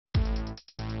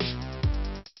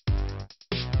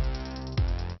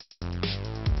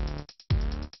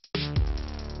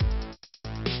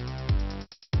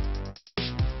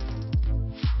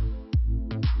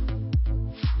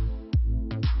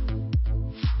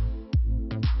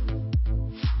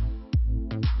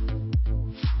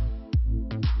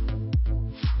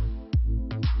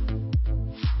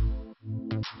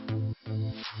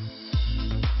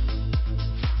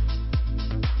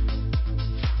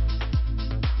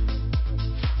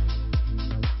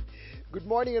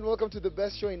morning and welcome to the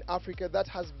best show in Africa. That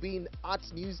has been Art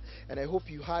News, and I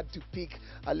hope you had to pick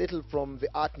a little from the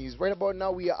Art News. Right about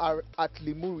now, we are at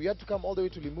Limuru. We had to come all the way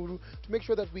to Limuru to make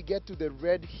sure that we get to the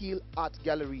Red Hill Art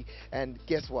Gallery. And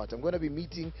guess what? I'm going to be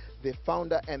meeting the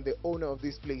founder and the owner of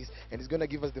this place, and he's going to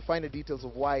give us the finer details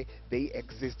of why they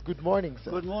exist. Good morning,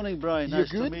 sir. Good morning, Brian. You're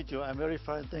Nice good? to meet you. I'm very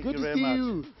fine. Thank Good you to very see much.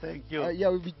 you. Thank you.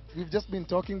 Yeah, we've just been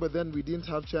talking, but then we didn't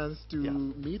have chance to Yeah.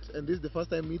 meet, and this is the first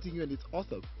time meeting you, and it's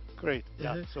awesome. Great.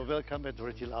 Yeah. Mhm. So welcome at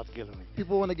Red Hill Art Gallery.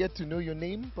 People want to get to know your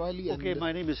name, probably. Okay, and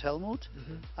my name is Helmut.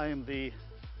 Mhm. I am the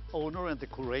owner and the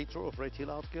curator of Red Hill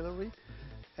Art Gallery,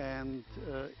 and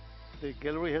the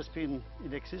gallery has been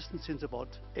in existence since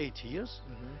about 8 years,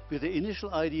 with the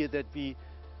initial idea that we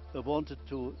wanted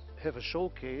to have a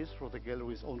showcase for the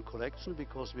gallery's own collection,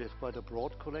 because we have quite a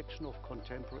broad collection of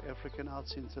contemporary African art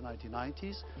since the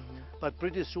 1990s. But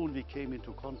pretty soon we came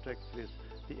into contact with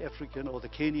the African or the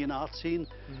Kenyan art scene,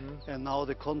 and now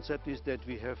the concept is that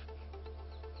we have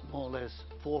more or less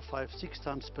 4, 5, 6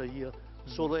 times per year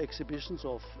solo exhibitions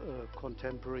of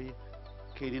contemporary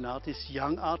Kenyan artists,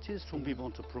 young artists whom we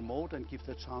want to promote and give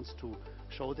the chance to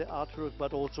show their artwork,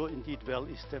 but also indeed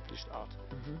well-established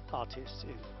artists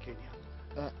in Kenya.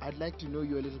 I'd like to know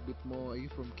you a little bit more. Are you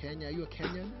from Kenya? Are you a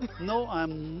Kenyan? No,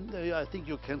 I think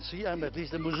you can see I'm at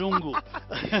least a Muzungu.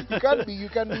 You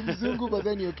can be Mzungu, but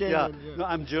then you're Yeah, Kenyan. no,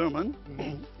 I'm German,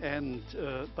 and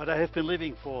but I have been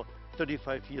living for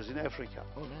 35 years in Africa.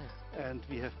 Oh, nice. And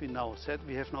we have now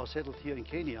settled here in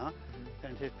Kenya,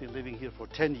 and have been living here for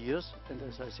 10 years. And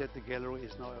as I said, the gallery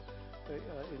is now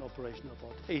in operation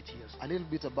about 8 years. A little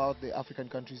bit about the African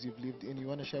countries you've lived in. You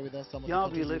want to share with us some of the Yeah,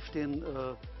 countries? we lived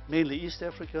in mainly East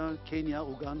Africa, Kenya,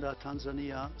 Uganda,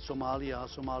 Tanzania, Somalia,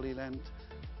 Somaliland,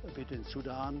 a bit in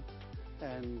Sudan,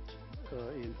 and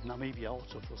in Namibia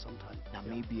also for some time.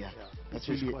 Namibia. Yeah. That's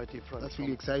Which is really, quite different. that's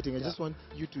really exciting. I yeah. just want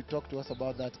you to talk to us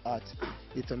about that art.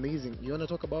 It's amazing. You want to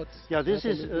talk about? Yeah, this that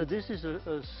a is little bit? this is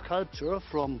a sculpture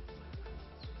from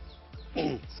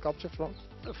Sculpture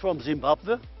from?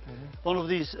 Zimbabwe, one of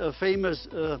these famous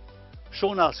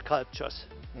Shona sculptures.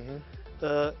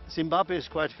 Zimbabwe is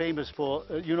quite famous for,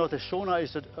 you know, the Shona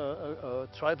is a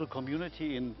tribal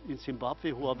community in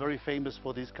Zimbabwe who are very famous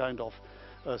for this kind of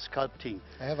sculpting.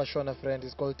 I have a Shona friend.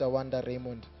 He's called Tawanda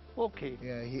Raymond. Okay.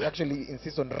 Yeah, he actually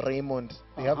insists on Raymond.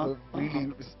 They have a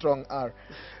really strong R.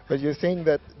 But you're saying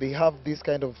that they have this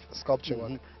kind of sculpture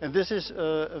work. And this is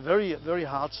a very, very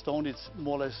hard stone. It's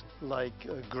more or less like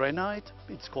granite.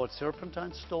 It's called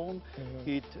serpentine stone.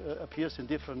 It appears in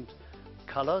different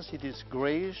colors. It is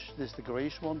grayish. This is the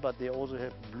grayish one, but they also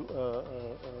have blue,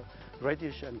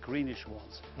 reddish and greenish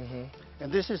ones.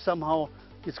 And this is somehow,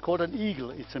 it's called an eagle.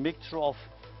 It's a mixture of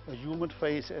a human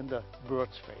face and a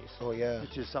bird's face. Oh yeah.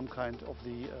 Which is some kind of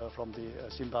the from the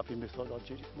Zimbabwe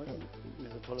mythology.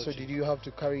 So did you have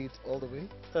to carry it all the way?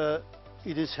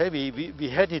 It is heavy. We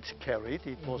had it carried.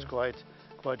 It was quite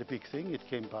a big thing. It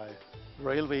came by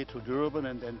railway to Durban,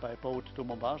 and then by boat to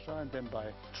Mombasa, and then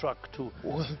by truck to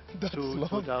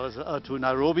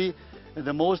Nairobi. And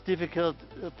the most difficult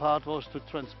part was to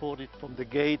transport it from the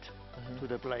gate to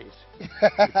the place,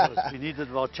 because we needed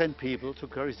about 10 people to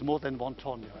carry. It's more than 1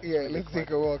 ton. Yeah, let's take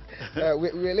a walk.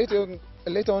 We're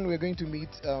later on we're going to meet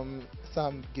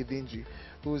Sam Givinji,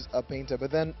 who's a painter. But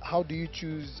then, how do you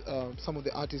choose some of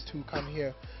the artists who come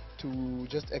here to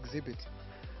just exhibit?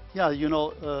 Yeah, you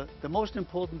know, the most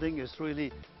important thing is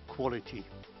really quality.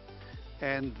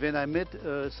 And when I met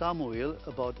Samuel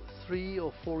about 3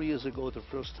 or 4 years ago the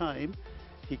first time,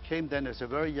 he came then as a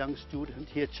very young student.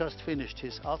 He had just finished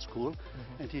his art school,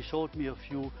 and he showed me a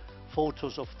few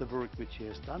photos of the work which he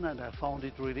has done, and I found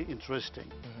it really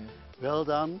interesting. Well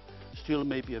done, still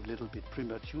maybe a little bit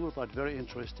premature, but very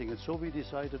interesting. And so we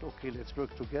decided, okay, let's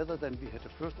work together. Then we had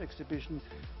the first exhibition.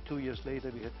 2 years later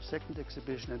we had the second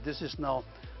exhibition, and this is now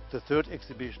the third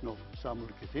exhibition of Samuel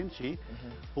Givinji,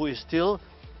 who is still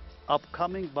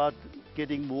upcoming but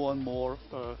getting more and more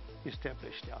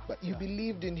established. Yeah. But you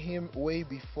believed in him way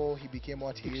before he became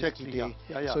what he is Exactly, today.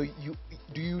 yeah. So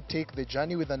do you take the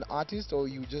journey with an artist, or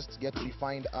you just get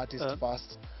refined artists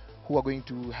first who are going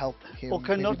to help him?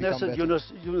 Okay, not become necessarily. better?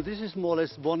 You know, this is more or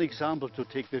less one example to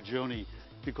take the journey,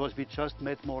 because we just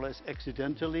met more or less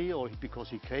accidentally, or because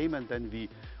he came, and then we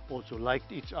also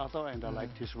liked each other, and I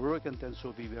liked his work, and then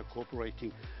so we were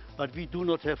cooperating. But we do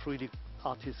not have really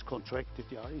artists contracted.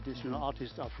 Yeah, it is, you know,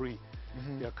 artists are free.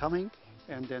 They are coming,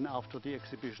 and then after the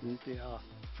exhibition they are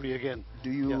free again.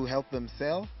 Do you help them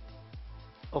sell?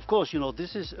 Of course, you know,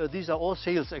 these are all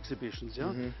sales exhibitions.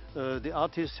 Yeah, the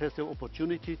artist has the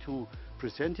opportunity to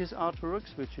present his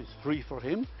artworks, which is free for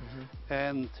him,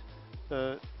 and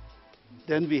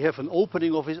Then we have an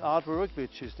opening of his artwork,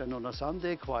 which is then on a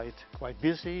Sunday, quite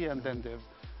busy, and then the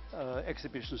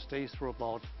exhibition stays for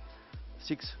about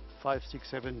 5, 6,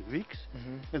 7 weeks.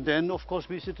 And then, of course,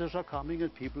 visitors are coming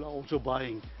and people are also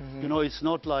buying. You know, it's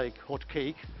not like hot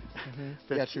cake.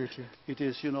 Yeah, true. It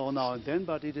is, you know, now and then,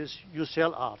 but it is, you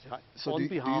sell art, yeah, So on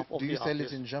behalf of do the you sell it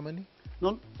artist. in Germany?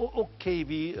 No, okay,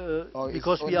 we Or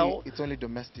because it's we only, are. it's only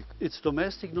domestic? It's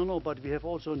domestic, no, but we have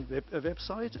also a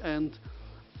website, and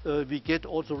we get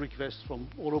also requests from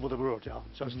all over the world. Yeah,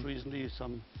 just recently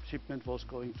some shipment was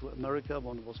going to America,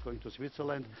 one was going to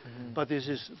Switzerland, but this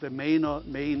is the main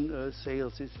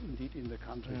sales is indeed in the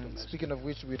country. Domestic. Speaking of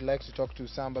which, we'd like to talk to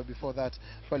Sam, but before that,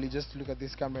 probably just look at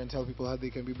this camera and tell people how they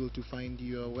can be able to find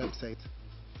your website.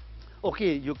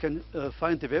 Okay, you can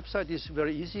find the website. It's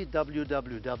very easy: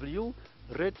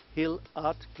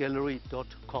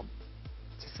 www.redhillartgallery.com.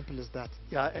 It's as simple as that.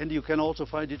 Yeah, and you can also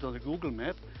find it on the Google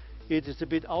map. It is a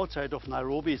bit outside of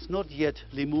Nairobi. It's not yet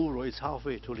Limuru. It's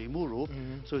halfway to Limuru,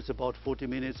 so it's about 40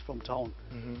 minutes from town.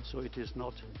 So it is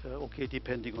not okay,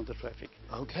 depending on the traffic.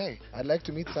 Okay, I'd like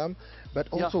to meet Sam, but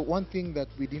also one thing that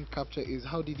we didn't capture is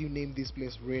how did you name this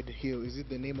place Red Hill? Is it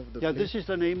the name of the place? Yeah, this is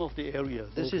the name of the area.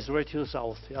 This is Red Hill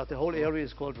South. Yeah, the whole area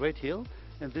is called Red Hill,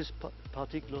 and this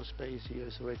particular space here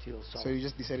is Red Hill South. So you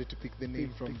just decided to pick the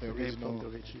name from the original. From the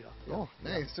original, yeah. Oh,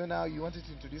 nice. So now you wanted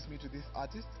to introduce me to this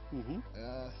artist,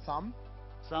 Sam?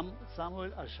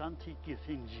 Samuel Ashanti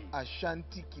Kithinji.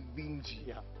 Ashanti Kivinji.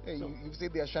 Yeah. Hey, so you've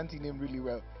said the Ashanti name really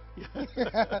well.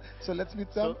 Yeah. So let's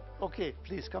meet Sam. So, okay,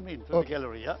 please come in to the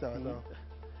gallery. Yeah.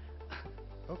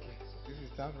 Okay, so this is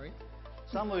Sam, right?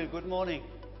 Samuel, good morning.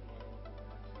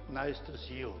 Nice to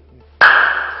see you.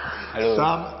 Hello.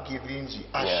 Sam Kivinji.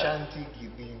 Ashanti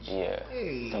Kivinji. Yeah.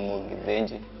 Hey. Samuel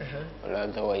Githinji. Or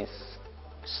otherwise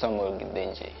Samuel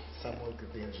Githinji. Samuel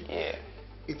Kivinji. Yeah.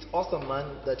 It's awesome,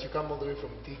 man, that you come all the way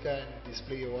from Thika and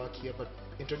display your work here, but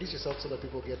introduce yourself so that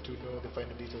people get to know the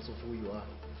finer details of who you are.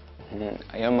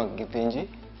 I am a Githinji.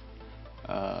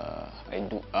 I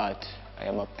do art. I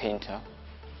am a painter,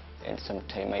 and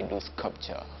sometimes I do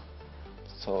sculpture.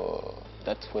 So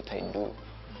that's what I do.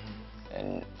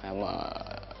 And I'm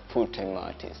a full-time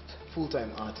artist.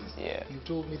 Full-time artist? Yeah. You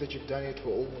told me that you've done it for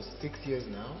almost 6 years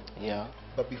now. Yeah.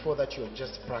 But before that you were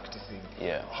just practicing.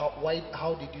 Yeah.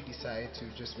 How did you decide to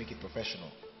just make it professional?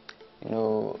 You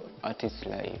know, art is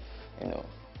life, you know,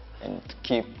 and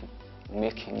keep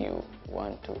making you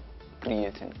want to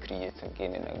create and create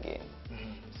again and again.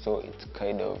 So it's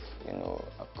kind of, you know,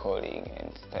 a calling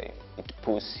and stuff. It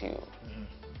pushes you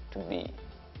to be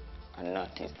an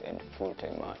artist and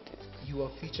full-time artist. You are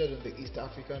featured in the East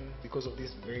African because of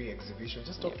this very exhibition.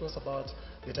 Just talk to us about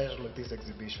the title of this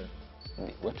exhibition.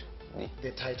 What?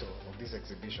 The title of this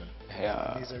exhibition.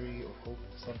 Yeah. Misery of Hope,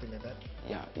 something like that?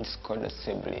 Yeah, it's called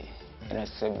Assembly. And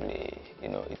Assembly, you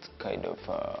know, it's kind of,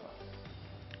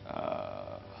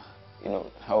 you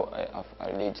know, how I have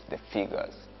alleged the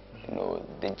figures. You know,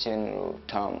 the general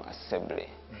term Assembly.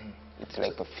 It's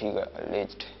like a figure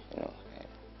alleged, you know.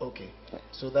 Okay,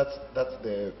 so that's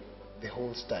the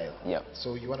whole style. Yeah.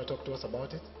 So you want to talk to us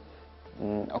about it?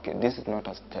 Okay, this is not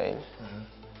a style.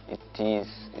 It is,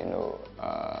 you know,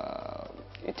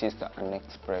 it is an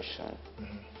expression.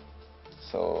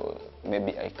 So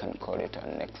maybe I can call it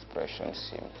an expression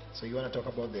sim. So you want to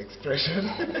talk about the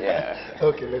expression? Yeah.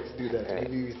 Okay, let's do that. Right.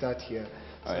 Maybe we start here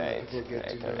so that people get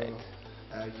to know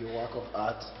your work of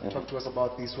art. Talk to us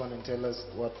about this one and tell us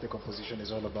what the composition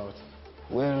is all about.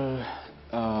 Well,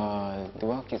 the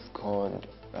work is called,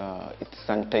 it's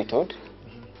untitled,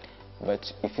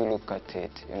 but if you look at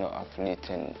it, you know, I've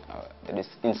written, there is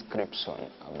inscription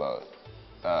about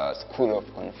School of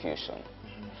Confusion.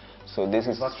 So this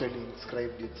is actually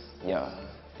inscribed it. Yeah,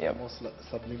 in most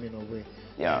subliminal way.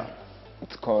 Yeah,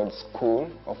 it's called School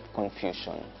of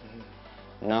Confusion.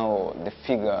 Now the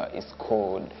figure is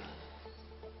called,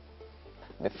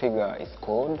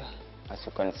 as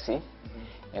you can see,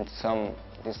 and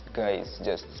this guy is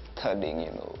just studying,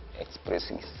 you know,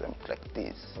 expressing himself like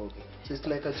this. Okay. So it's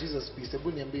like a Jesus piece.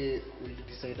 Hebu niambie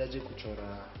ulidecided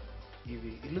kuchora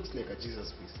hivi. It looks like a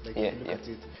Jesus piece. Like if you look at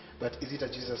it. But is it a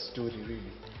Jesus story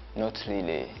really? Not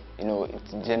really. You know,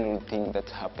 it's a general thing that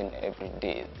happens every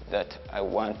day that I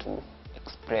want to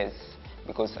express,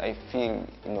 because I feel,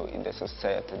 you know, in the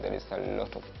society there is a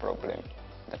lot of problems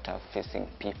that are facing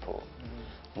people.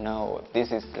 Now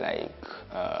this is like,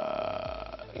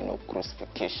 you know,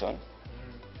 crucifixion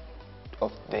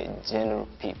of the general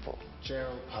people.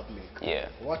 General public. Yeah.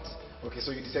 What? Okay,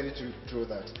 so you decided to draw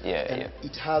that. Yeah, and yeah.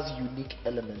 it has unique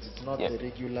elements. It's not Yeah. the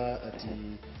regular.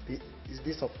 Is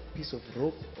this a piece of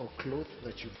rope or cloth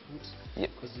that you put? Yeah.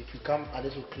 Because if you come a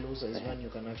little closer, is when you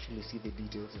can actually see the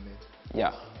details in it.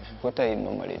 Yeah. What I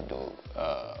normally do,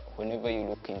 whenever you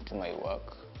look into my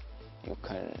work, you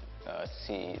can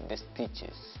see the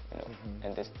stitches, you know,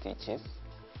 and the stitches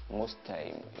most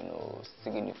time, you know,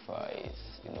 signifies,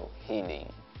 you know, healing,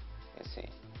 you see,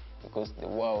 because the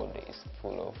world is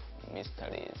full of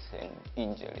mysteries and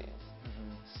injuries.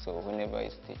 So whenever I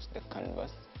stitch the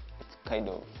canvas, it's kind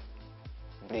of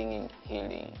bringing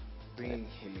healing. Bringing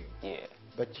healing. Yeah.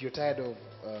 But you're tired of,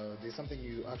 there's something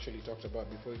you actually talked about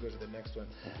before we go to the next one.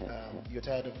 You're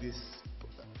tired of this,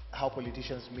 how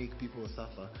politicians make people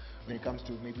suffer when it comes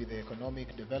to maybe the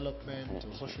economic development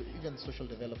or social, even social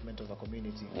development of a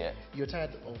community. Yeah. You're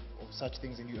tired of such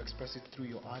things and you express it through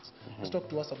your art. Let's talk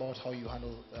to us about how you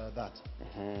handle that.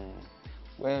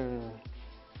 Well,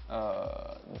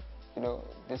 you know,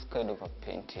 this kind of a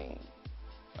painting,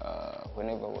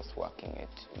 whenever I was working it,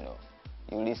 you know,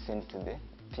 you listen to the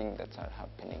things that are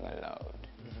happening aloud.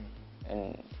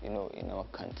 And, you know, in our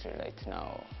country right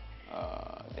now,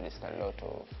 there is a lot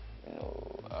of, you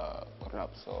know,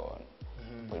 corruption,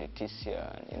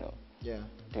 politician, you know,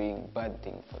 doing bad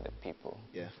things for the people.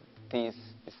 Yeah. This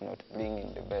is not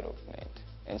bringing development.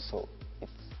 And so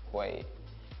it's why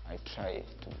I try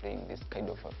to bring this kind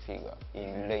of a figure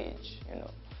in rage, you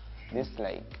know. This,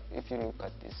 like, if you look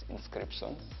at these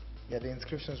inscriptions. Yeah, the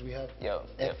inscriptions we have. Yeah.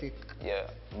 Ethic. Yeah.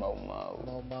 Mau Mau.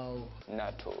 Mau Mau.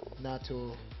 NATO.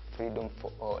 NATO. Freedom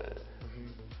for all.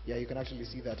 Yeah, you can actually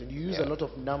see that. And you use a lot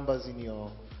of numbers in your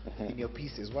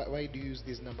pieces. Why do you use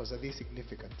these numbers? Are they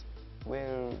significant?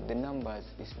 Well, the numbers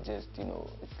is just, you know,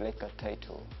 it's like a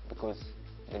title because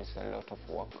there is a lot of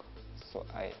work. So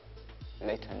I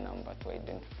write a number to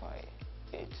identify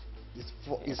it. Is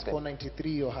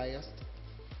 493 your highest,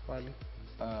 probably?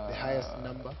 The highest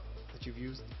number that you've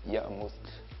used? Yeah, most.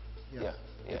 Yeah.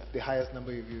 The highest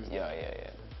number you've used? Yeah.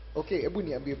 Okay, Ebu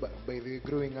niambie, by the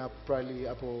growing up, probably,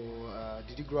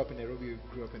 did you grow up in Nairobi or you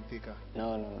grew up in Thika?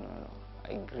 No.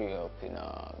 I grew up in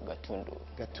Gatundu.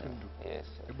 Gatundu? Yes.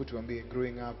 Ebu tuambie,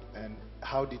 growing up, and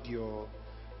how did your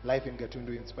life in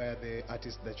Gatundu inspire the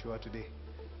artist that you are today?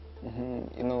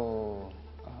 You know,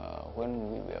 when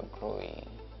we were growing,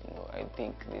 you know, I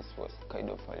think this was kind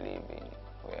of a living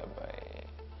whereby,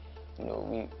 you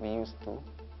know, we used to,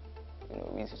 you know,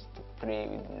 we used to play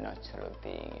with natural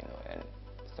thing, you know, and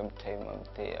sometimes I'm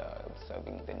there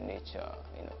observing the nature,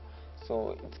 you know.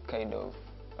 So it's kind of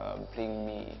bring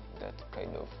me that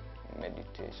kind of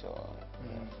meditation.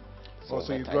 You know.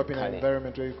 So you grew up in an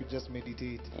environment where you could just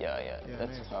meditate. Yeah.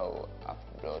 That's nice. how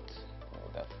I've brought, you know,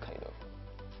 that kind of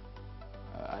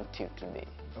until today.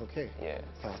 Okay. Yeah.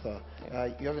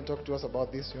 You haven't talked to us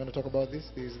about this. You want to talk about this?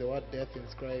 There's the word death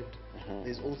inscribed.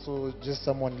 There's also just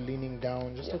someone leaning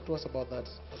down. Just talk to us about that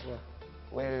as well.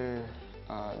 Well,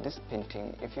 this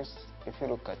painting, if you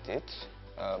look at it,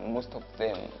 most of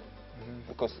them,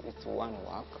 because it's one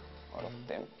work, all of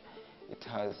them, it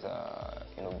has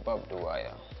you know, barbed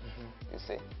wire. You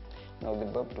see. Now the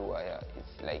barbed wire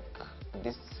is like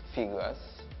these figures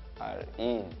are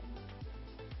in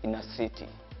a city.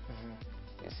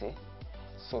 You see.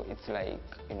 So it's like,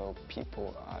 you know,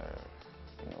 people are,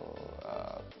 you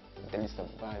know, there is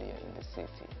a barrier in the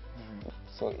city.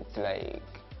 So it's like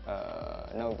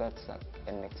now that's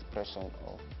an expression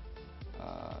of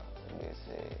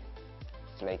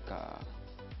it's like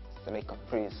a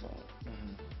prison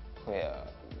where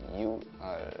you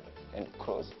are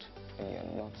enclosed and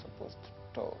you're not supposed to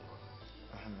talk.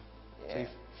 So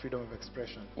freedom of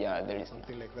expression. Yeah, there is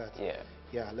something like that.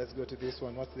 Yeah, let's go to this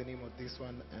one. What's the name of this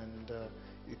one? And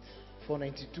it's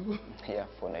 492. Yeah,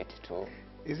 492.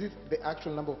 Is it the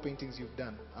actual number of paintings you've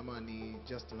done? Amani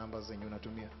just numbers zenye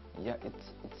unatumia? Yeah,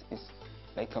 it's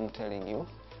like I'm telling you,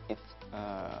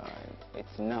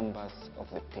 it's numbers of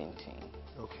the painting.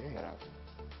 Okay.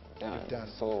 That I've done.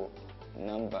 So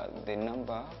the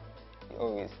number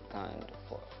always stand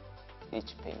for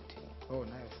each painting. Oh,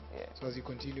 nice. Yeah. So as you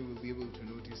continue, we'll be able to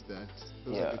notice that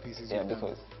those are the pieces you've done. Yeah,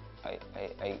 because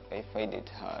I find it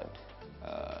hard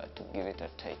to give it a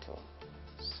title,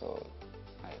 so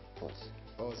I put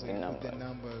the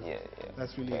numbers. Yeah.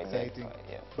 That's really exciting.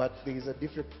 But there is a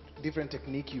different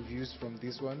technique you've used from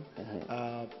this one.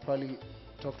 Probably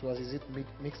talk to us. Is it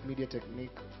mixed media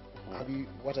technique?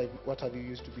 What have you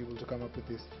used to be able to come up with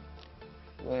this?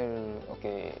 Well,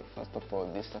 okay. First of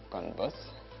all, this is a canvas,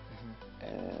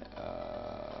 and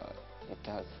it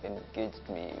has engaged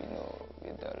me, you know,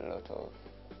 with a lot of,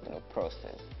 you know,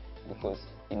 process. because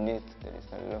in it there is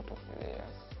a lot of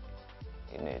layers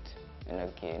in it, and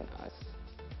again as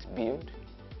it's built,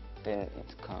 then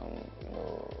it come,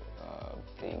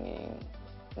 bringing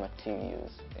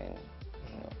materials and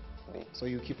So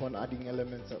you keep on adding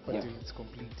elements up until Yeah. it's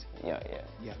complete. yeah.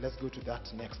 Yeah, let's go to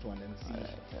that next one and see.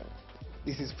 Alright,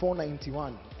 This is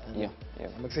 491. And Yeah.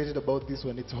 I'm excited about this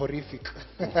one. It's horrific.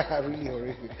 Really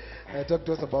horrific. Talk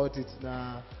to us about it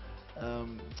now.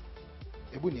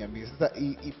 Hebu niambie sasa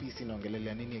hii piece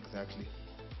inaongelelea nini exactly?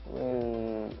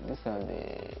 Well,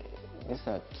 these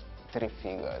are three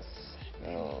figures,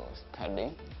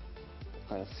 standing. You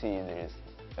can see there is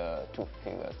two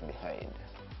figures behind,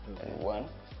 and one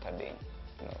standing,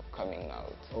 coming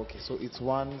out. Okay, so it's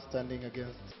one standing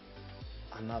against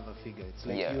another figure. It's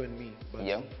like Yeah. you and me. But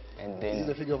Yeah, and is then it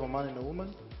the figure of a man and a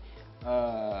woman?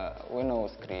 when I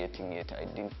was creating it, I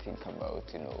didn't think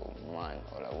about man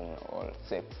or a woman or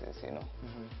sexes.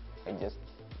 I just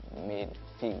made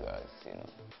figures,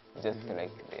 just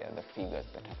like the other figures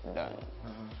that I've done.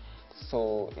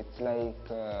 So it's like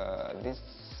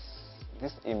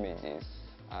these images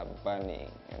are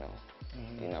burning,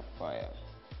 in a fire,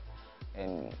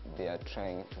 and they are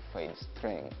trying to find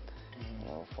strength,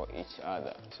 for each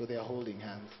other. So they are holding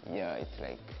hands. Yeah, it's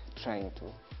like trying to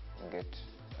get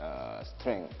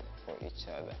strength for each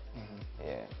other.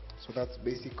 Yeah. So that's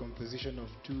basic composition of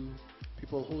two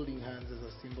people holding hands as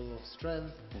a symbol of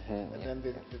strength. And Yeah. then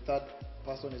the third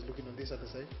person is looking on this other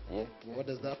side. Yeah. What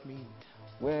does that mean?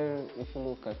 Well, if you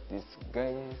look at these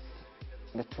guys,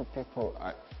 the two people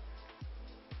are,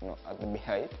 at the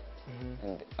behind,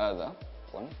 and the other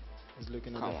one Is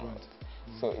looking at come the front. out.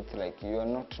 So it's like you are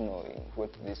not knowing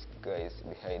what these guys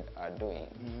behind are doing.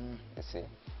 You see,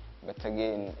 but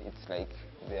again, it's like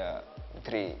there are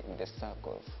three in the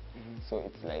circles. So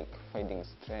it's like finding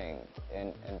strength,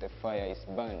 and the fire is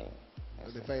burning.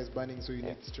 So the fire is burning, so you Yeah.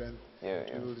 need strength Yeah, to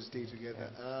be yeah. able to stay together.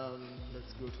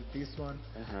 Let's go to this one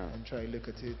Uh-huh. and try look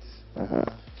at it.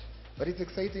 But it's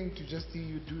exciting to just see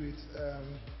you do it.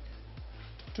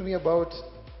 Talk to me about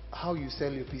how you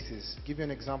sell your pieces. Give you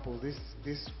an example.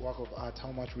 This work of art,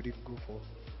 how much would it go for?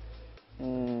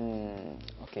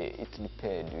 Okay, it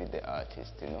depends with the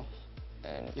artist,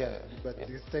 And Yeah, but yeah.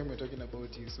 this time we're talking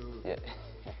about you, so Yeah.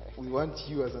 we want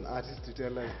you as an artist to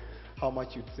tell us how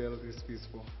much you'd sell this piece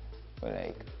for. Well,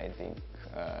 like I think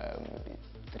maybe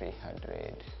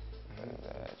 300.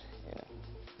 That,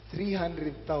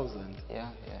 300,000.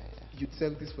 Yeah. You'd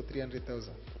sell this for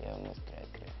 300,000. Yeah, most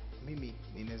likely. Mimi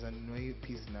ninaweza nunua hii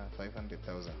piece na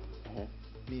 500,000.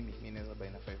 Mimi ninaweza buy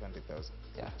na 500,000.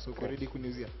 Yeah. So uko great. ready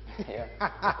kuniuzia? Yeah,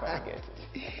 I get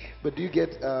it. But do you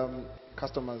get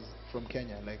customers from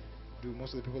Kenya? Like, do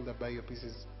most of the people that buy your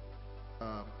pieces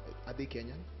are they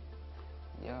Kenyan?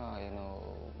 Yeah,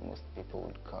 most people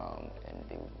would come and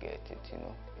they would get it, It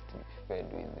will be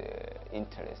fed with the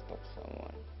interest of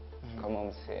someone. Kama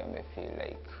msee amefeel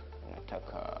like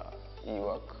anataka hii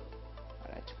work,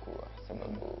 anachukua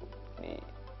sababu ni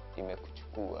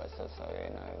imekuchukua, sasa wewe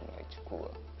nayo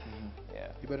unaichukua.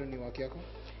 Yeah. Hii bado ni work yako?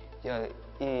 Yeah,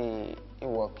 hii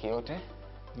work yote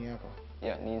Ni yako?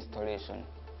 yeah, ni installation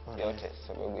Alright. yote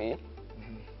sababu hii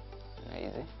na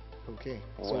hizi Okay.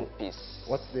 one piece.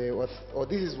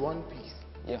 This is one piece.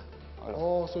 Yeah. All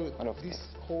Oh, of, so all of this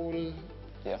whole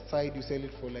Yeah. side you sell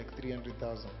it for like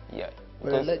 300,000. Yeah.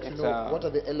 But I'd Because like to it's know what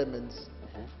are the elements?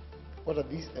 Mhm. What are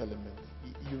these elements?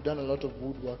 You've done a lot of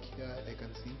woodwork here, I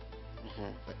can see.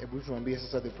 Able to remember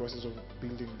sasa the process of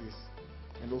building this,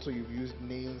 and also you've used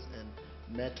nails and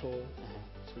metal.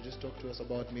 So just talk to us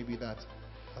about maybe that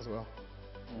as well.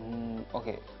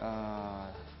 Okay.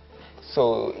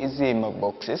 So hizi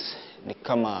boxes ni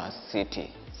kama city.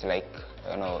 It's like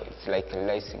it's like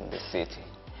lacing the city.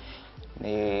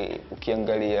 Ni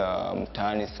ukiangalia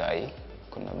mtaani sai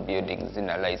kuna buildings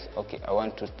zina lies. Okay, I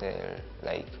want to tell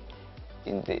like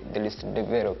there is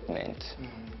development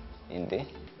in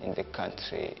the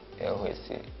country,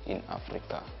 in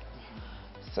Africa.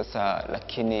 Sasa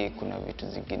lakini kuna vitu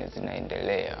zingine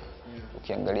zinaendelea.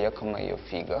 Ukiangalia kama hiyo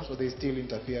figure. So there's still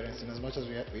interference, and as much as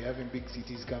we're having big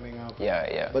cities coming up.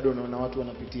 Yeah. Bado unaona watu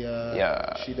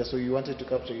wanapitia shida, so you wanted to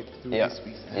capture it through this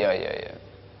piece. Yeah.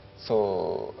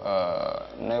 So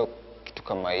nayo kitu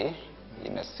kama hii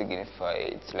ina signify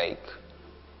it's like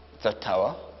it's a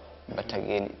tower, but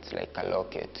again it's like a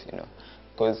locket,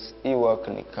 because hii work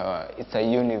it's a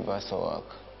universal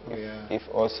work.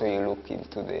 If also you look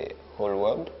into the whole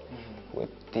world where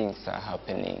things are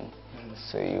happening,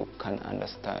 so you can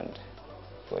understand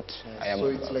what I am So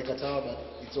about. it's like a tower, but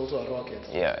it's also a rocket.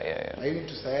 Yeah. Are you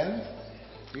into science?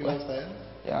 Do you love science?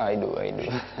 Yeah, I do.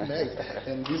 Nice.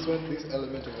 And this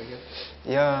element over here?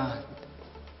 Yeah,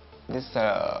 This is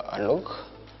a log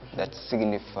that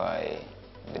signify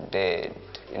the dead,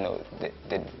 you know,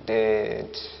 the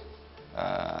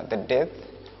death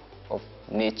of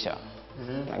nature.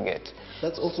 I get.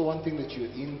 That's also one thing that you're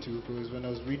into, because when I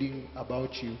was reading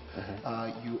about you,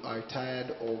 you are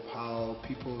tired of how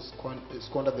people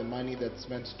squander the money that's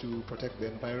meant to protect the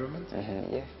environment.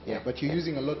 Yeah. But you're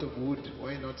using a lot of wood.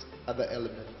 Why not other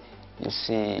elements? You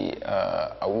see,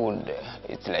 a wood,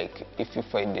 it's like if you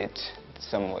find it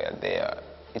somewhere there,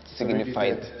 it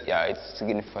signifies, it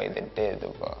signifies the death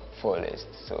of a forest.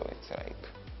 So it's like.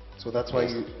 So that's why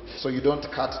you don't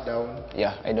cut down.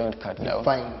 Yeah, I don't cut down. You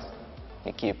find.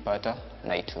 Nikipata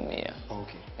naitumia.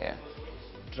 Okay. Yeah.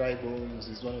 Dry bones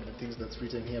is one of the things that's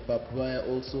written here. Barbed wire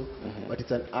also, but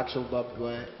it's an actual barbed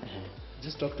wire.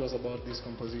 Just talk to us about this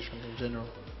composition in general.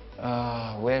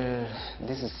 Well,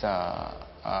 this is what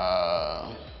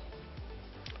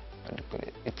do you call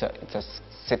it? It's a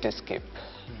cityscape.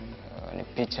 Ni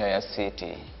picha ya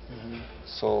city.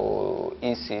 So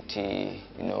in city,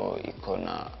 you know,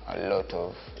 ikona a lot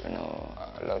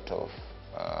of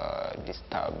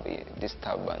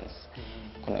disturbance.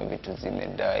 Kuna vitu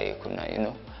zimedai, kuna, you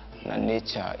know, na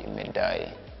nature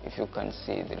imedai. If you can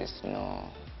see, there is no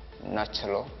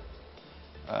natural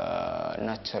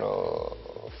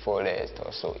forest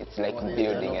or so. It's like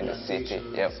building in a city.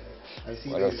 Yep. I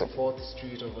see there's a 4th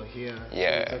Street over here.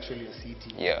 Yeah. So it's actually a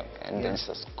city. Yeah, and there's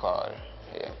a skull.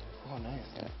 Yeah. Oh, nice.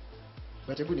 Yeah.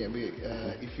 But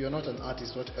if you're not an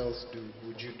artist, what else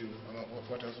would you do?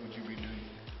 What else would you be doing?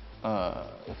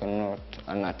 If I'm not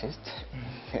an artist,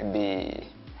 maybe,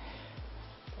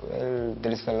 well,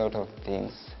 there is a lot of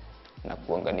things na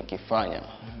kuanga nikifanya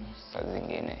saa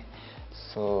zingine.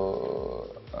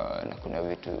 So na kuna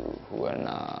vitu huwa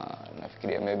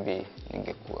nafikiria maybe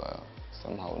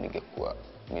somehow ningekuwa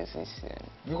musician.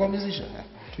 Ungekuwa musician?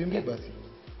 Tuimbie basi.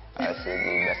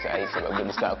 Aseli basi sababu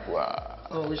nisakuwa.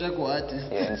 Oh, ushakuwa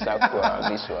artist. Yeah, nisakuwa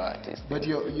visual artist. But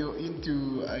you're into,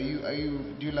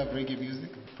 do you love reggae music?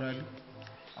 Probably.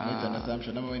 It's an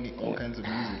assumption. I'm any all kinds of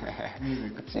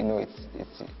music. You know,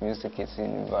 it's music is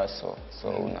universal, so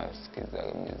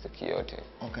unasikiza music yote.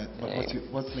 Okay, but yeah,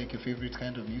 what's like your favorite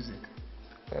kind of music?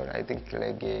 Well, I think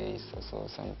reggae is also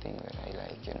something that I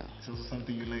like, you know. It's also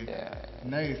something you like? Yeah.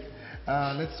 Nice.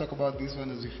 Let's talk about this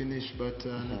one as we finish, but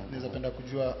naweza penda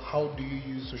kujua, how do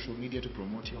you use social media to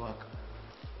promote your work?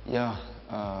 Yeah,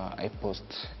 I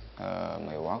post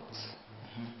my works.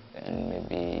 And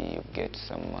maybe you get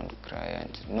someone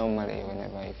client. Normally,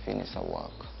 whenever I finish a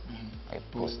work, I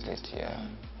post it,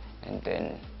 and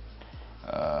then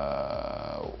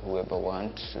whoever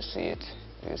wants to see it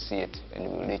will see it and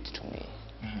will reach to me.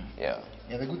 Yeah.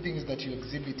 The good thing is that you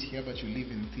exhibit here, but you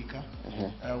live in Thika.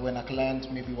 When a client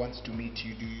maybe wants to meet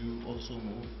you, do you also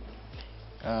move?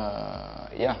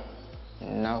 Yeah.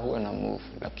 Na huwa na move,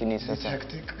 lakini sasa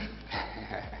hectic.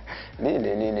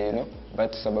 Lile, you know,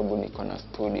 but sababu niko na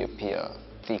studio pia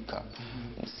Thika.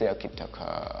 Msee akitaka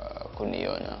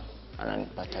kuniona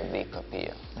ananipata Thika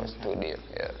pia kwa studio.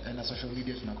 Yeah. Na social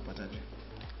media tunakupataje?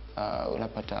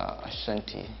 Unapata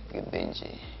Ashanti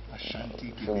Githinji. Ashanti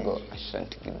Githinji. If you go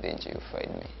Ashanti Githinji, you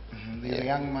find me. There's a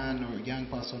young man or a young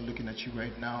person looking at you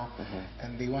right now,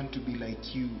 and they want to be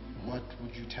like you. What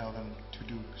would you tell them to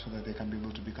do so that they can be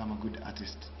able to become a good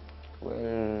artist?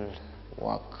 Well,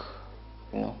 work,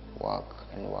 you know, work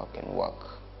and work and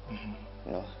work.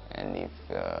 You know, and if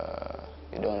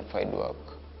you don't find work,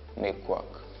 make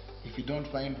work. If you don't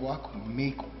find work,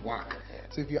 make work.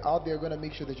 So if you're out there, we're going to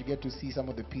make sure that you get to see some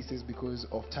of the pieces because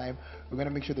of time. We're going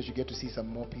to make sure that you get to see some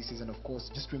more pieces. And of course,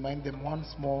 just remind them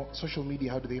once more, social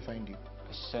media, how do they find you?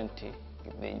 Ashanti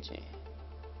Githinji.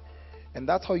 And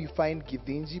that's how you find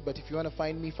Githinji. But if you want to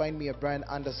find me at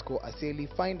Brian_Aseli.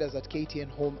 Find us at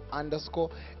KTN Home_.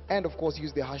 And of course,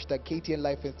 use the hashtag KTN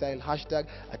Life and Style, hashtag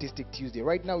Artistic Tuesday.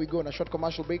 Right now, we go on a short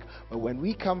commercial break. But when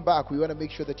we come back, we want to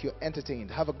make sure that you're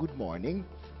entertained. Have a good morning.